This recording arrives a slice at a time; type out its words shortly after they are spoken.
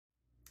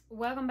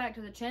Welcome back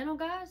to the channel,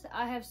 guys.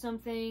 I have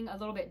something a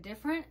little bit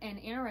different and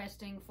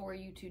interesting for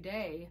you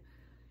today.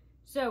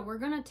 So we're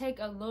going to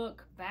take a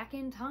look back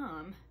in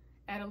time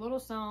at a little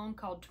song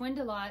called Twin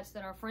Delights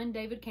that our friend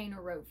David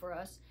Kaynor wrote for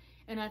us.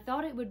 And I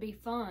thought it would be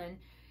fun,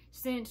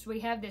 since we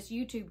have this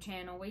YouTube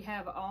channel, we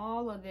have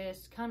all of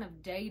this kind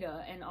of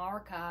data and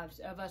archives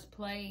of us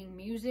playing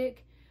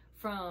music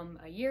from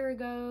a year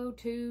ago,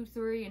 2,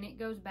 3, and it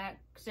goes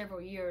back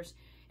several years.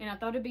 And I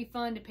thought it'd be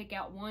fun to pick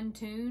out one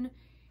tune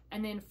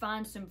and then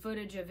find some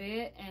footage of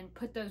it and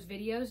put those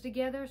videos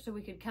together so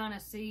we could kind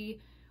of see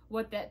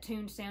what that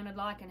tune sounded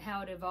like and how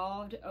it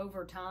evolved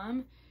over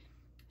time.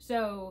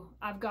 So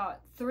I've got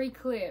 3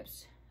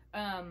 clips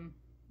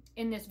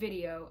in this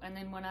video, and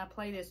then when I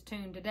play this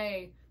tune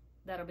today,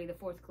 that'll be the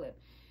 4th clip.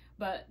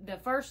 But the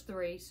first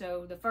 3,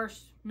 so the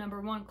first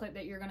number 1 clip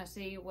that you're going to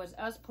see was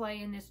us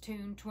playing this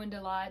tune, Twin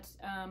Delights,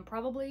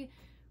 probably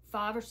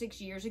 5 or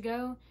 6 years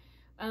ago.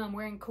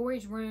 We're in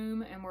Corey's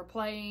room and we're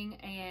playing,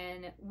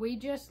 and we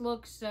just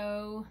look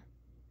so,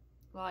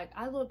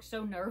 I look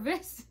so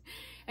nervous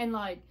and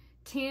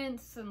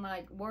tense and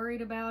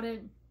worried about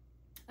it.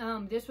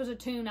 This was a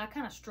tune I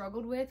kind of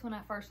struggled with when I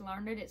first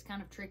learned it. It's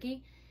kind of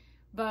tricky,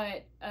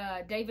 but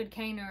David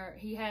Kaynor,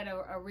 he had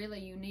a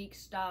really unique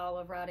style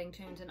of writing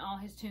tunes, and all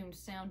his tunes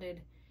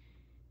sounded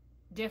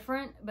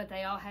different, but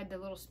they all had the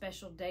little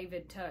special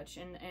David touch,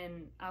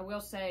 and I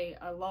will say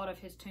a lot of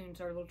his tunes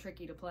are a little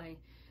tricky to play.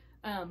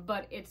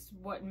 But it's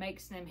what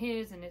makes them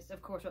his, and it's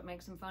of course what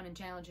makes them fun and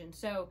challenging.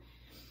 So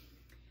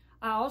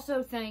I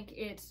also think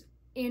it's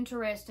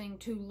interesting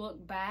to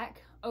look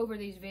back over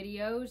these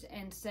videos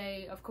and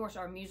say, of course,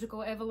 our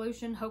musical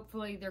evolution.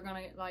 Hopefully they're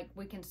gonna,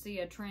 we can see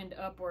a trend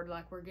upward,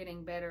 we're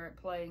getting better at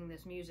playing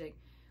this music.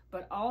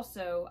 But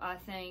also I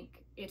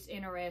think it's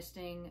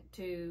interesting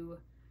to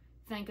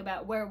think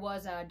about, where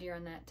was I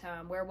during that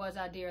time? Where was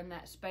I during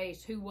that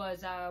space? Who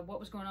was I? What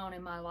was going on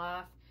in my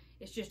life?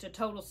 It's just a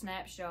total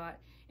snapshot,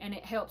 and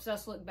it helps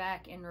us look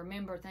back and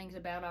remember things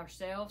about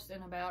ourselves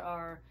and about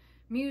our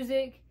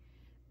music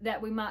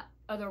that we might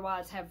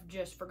otherwise have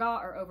just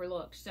forgot or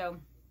overlooked. So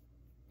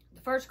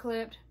the first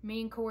clip, me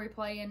and Corey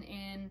playing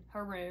in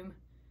her room.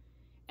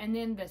 And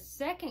then the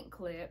second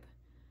clip,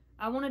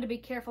 I wanted to be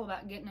careful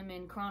about getting them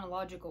in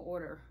chronological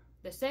order.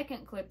 The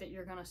second clip that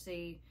you're going to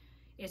see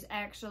is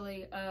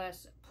actually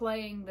us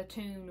playing the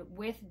tune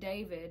with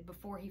David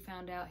before he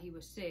found out he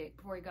was sick,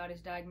 before he got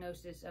his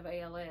diagnosis of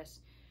ALS.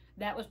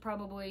 That was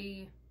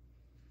probably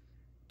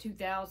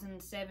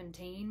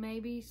 2017,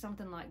 maybe,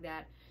 something like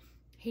that.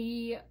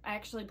 He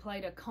actually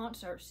played a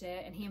concert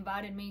set, and he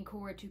invited me and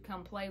Corey to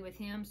come play with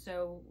him.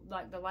 So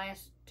the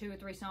last 2 or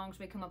 3 songs,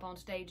 we come up on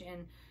stage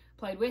and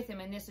played with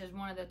him, and this is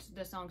one of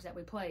the songs that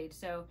we played.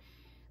 So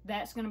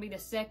that's going to be the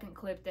second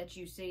clip that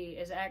you see,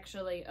 is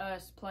actually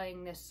us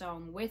playing this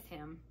song with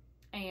him.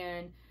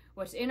 And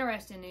what's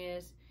interesting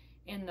is,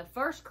 in the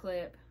first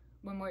clip,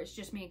 when it's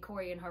just me and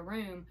Corey in her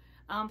room,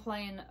 I'm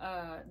playing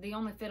the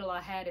only fiddle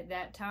I had at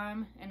that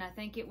time, and I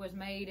think it was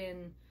made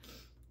in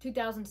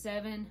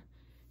 2007.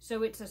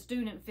 So it's a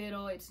student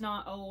fiddle. It's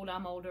not old.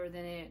 I'm older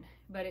than it,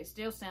 but it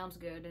still sounds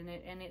good, and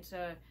it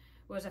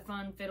was a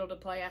fun fiddle to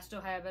play. I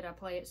still have it. I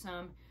play it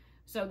some.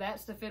 So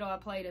that's the fiddle I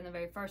played in the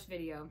very first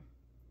video.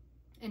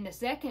 In the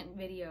second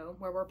video,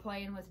 where we're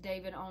playing with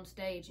David on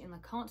stage in the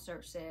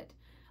concert set,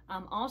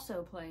 I'm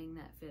also playing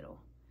that fiddle,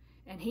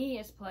 and he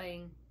is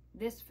playing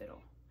this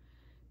fiddle.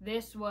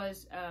 This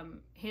was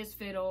his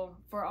fiddle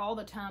for all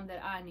the time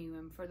that I knew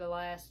him, for the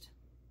last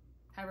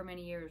however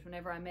many years,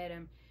 whenever I met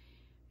him.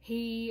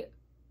 He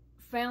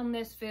found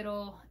this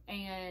fiddle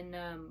and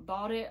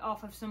bought it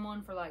off of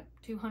someone for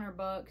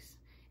 $200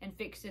 and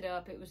fixed it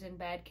up. It was in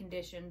bad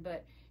condition,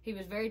 but he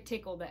was very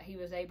tickled that he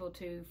was able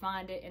to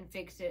find it and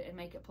fix it and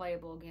make it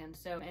playable again.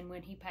 So, and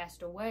when he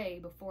passed away,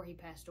 before he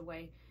passed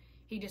away,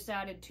 he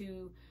decided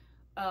to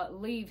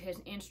leave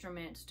his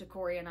instruments to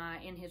Corey and I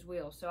in his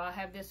will. So I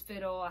have this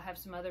fiddle, I have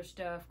some other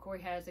stuff.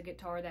 Corey has a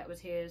guitar that was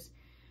his.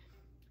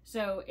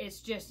 So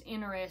it's just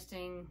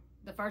interesting.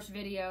 The first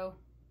video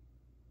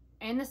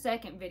and the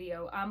second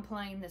video, I'm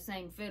playing the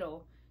same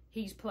fiddle.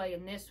 He's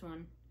playing this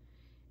one.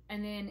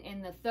 And then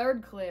in the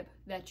third clip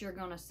that you're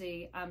going to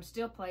see, I'm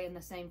still playing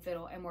the same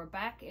fiddle, and we're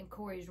back in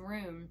Corey's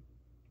room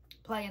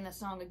playing the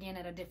song again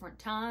at a different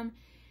time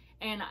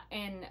and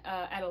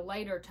at a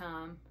later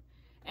time.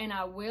 And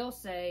I will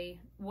say,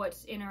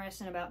 what's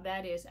interesting about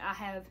that is, I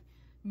have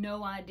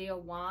no idea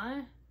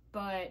why,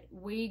 but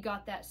we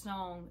got that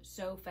song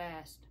so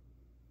fast.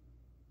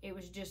 It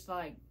was just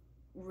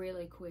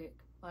really quick,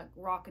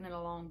 rocking it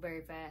along very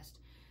fast.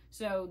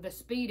 So the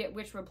speed at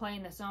which we're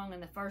playing the song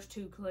in the first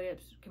 2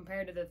 clips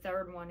compared to the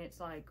third one,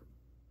 it's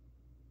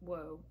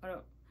whoa,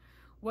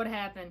 what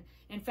happened?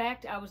 In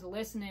fact, I was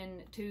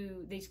listening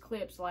to these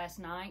clips last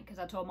night because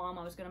I told Mom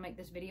I was going to make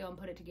this video and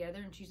put it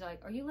together, and she's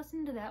like, "Are you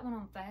listening to that one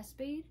on fast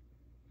speed,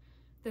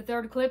 the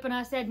third clip?" And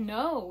I said,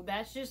 "No,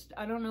 that's just,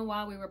 I don't know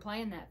why we were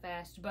playing that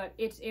fast." But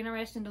it's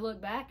interesting to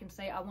look back and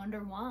say, I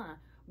wonder why.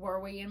 Were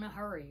we in a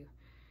hurry?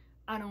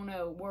 I don't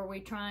know, were we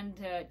trying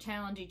to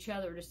challenge each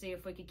other to see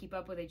if we could keep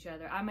up with each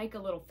other? I make a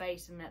little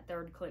face in that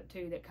third clip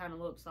too that kind of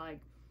looks like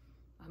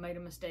I made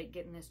a mistake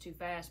getting this too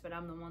fast, but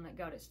I'm the one that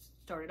got it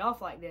started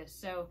off like this.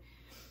 So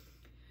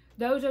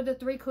those are the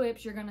 3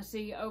 clips you're going to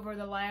see over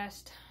the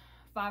last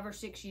 5 or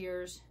 6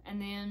 years. And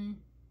then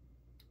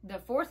the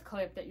 4th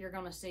clip that you're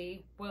going to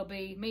see will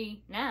be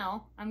me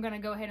now. I'm going to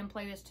go ahead and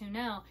play this tune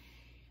now,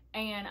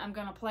 and I'm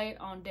going to play it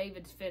on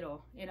David's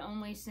fiddle. It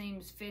only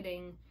seems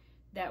fitting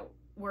that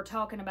we're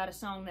talking about a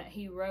song that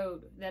he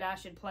wrote that I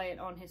should play it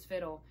on his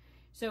fiddle.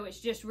 So it's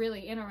just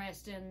really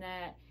interesting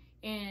that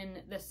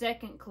in the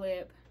 2nd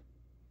clip,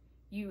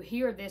 you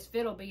hear this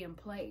fiddle being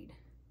played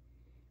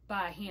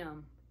by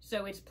him.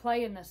 So it's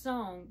playing the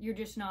song. You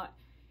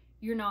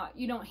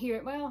don't hear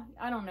it. Well,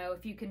 I don't know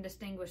if you can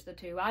distinguish the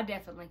two. I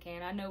definitely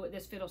can. I know what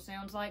this fiddle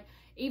sounds like.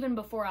 Even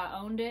before I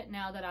owned it,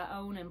 now that I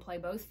own and play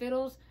both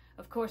fiddles,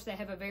 of course they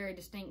have a very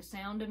distinct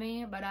sound to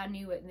me, but I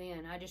knew it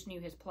then. I just knew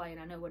his playing.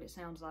 I know what it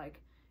sounds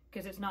like.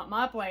 Because it's not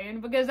my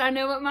playing, because I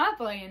know what my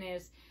playing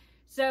is.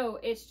 So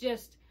it's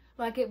just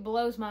like it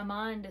blows my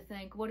mind to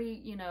think,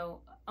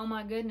 oh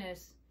my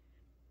goodness,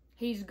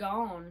 he's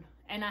gone.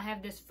 And I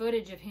have this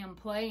footage of him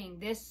playing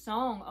this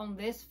song on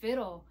this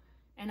fiddle,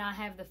 and I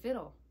have the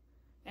fiddle.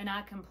 And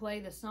I can play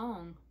the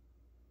song,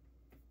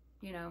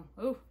 do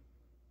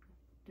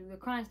the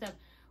crying stuff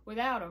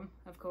without him,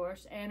 of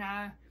course. And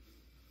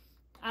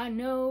I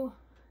know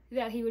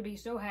that he would be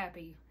so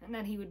happy, and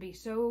that he would be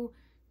so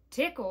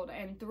tickled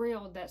and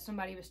thrilled that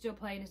somebody was still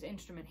playing his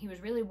instrument. He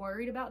was really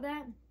worried about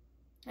that,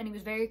 and he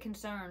was very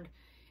concerned,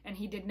 and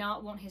he did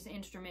not want his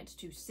instruments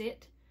to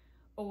sit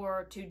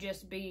or to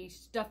just be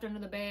stuffed under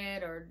the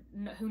bed, or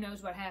who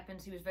knows what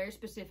happens. He was very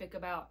specific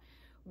about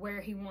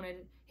where he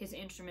wanted his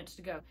instruments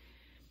to go.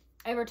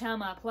 Every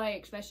time I play,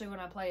 especially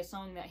when I play a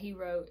song that he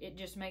wrote, it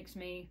just makes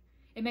me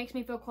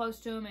feel close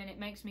to him, and it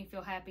makes me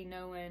feel happy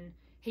knowing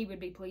he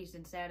would be pleased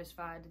and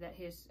satisfied that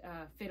his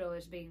fiddle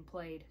is being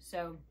played.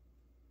 So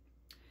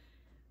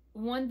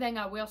one thing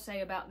I will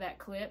say about that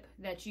clip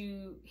that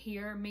you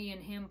hear me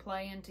and him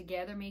playing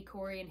together, me,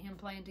 Corey, and him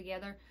playing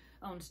together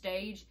on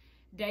stage,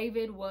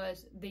 David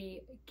was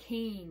the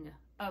king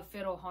of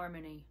fiddle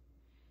harmony.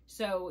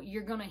 So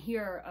you're going to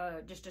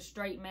hear just a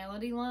straight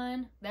melody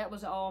line. That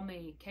was all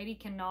me. Katie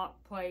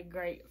cannot play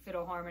great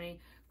fiddle harmony.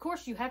 Of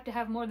course, you have to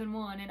have more than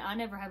one, and I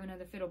never have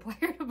another fiddle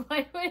player to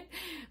play with.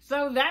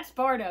 So that's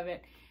part of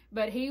it.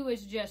 But he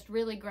was just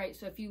really great.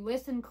 So if you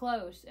listen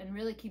close and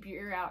really keep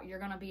your ear out, you're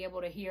going to be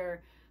able to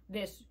hear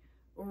this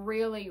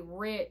really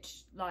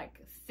rich, like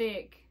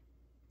thick,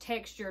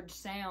 textured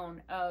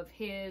sound of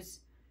his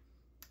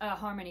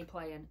harmony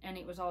playing. And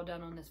it was all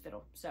done on this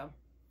fiddle. So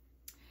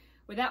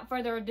without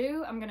further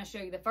ado, I'm going to show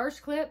you the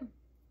 1st clip,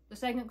 the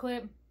 2nd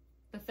clip,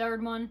 the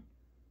 3rd one,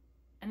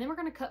 and then we're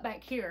going to cut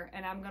back here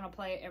and I'm going to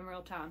play it in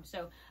real time.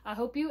 So I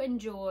hope you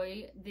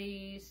enjoy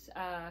these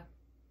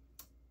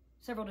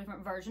several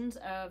different versions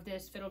of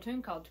this fiddle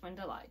tune called Twin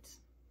Delights.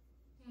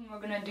 What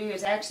we're going to do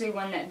is actually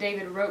one that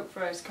David wrote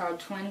for us called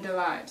Twin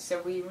Delights.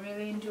 So we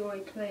really enjoy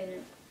playing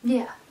it.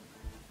 Yeah.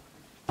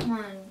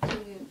 1, 2.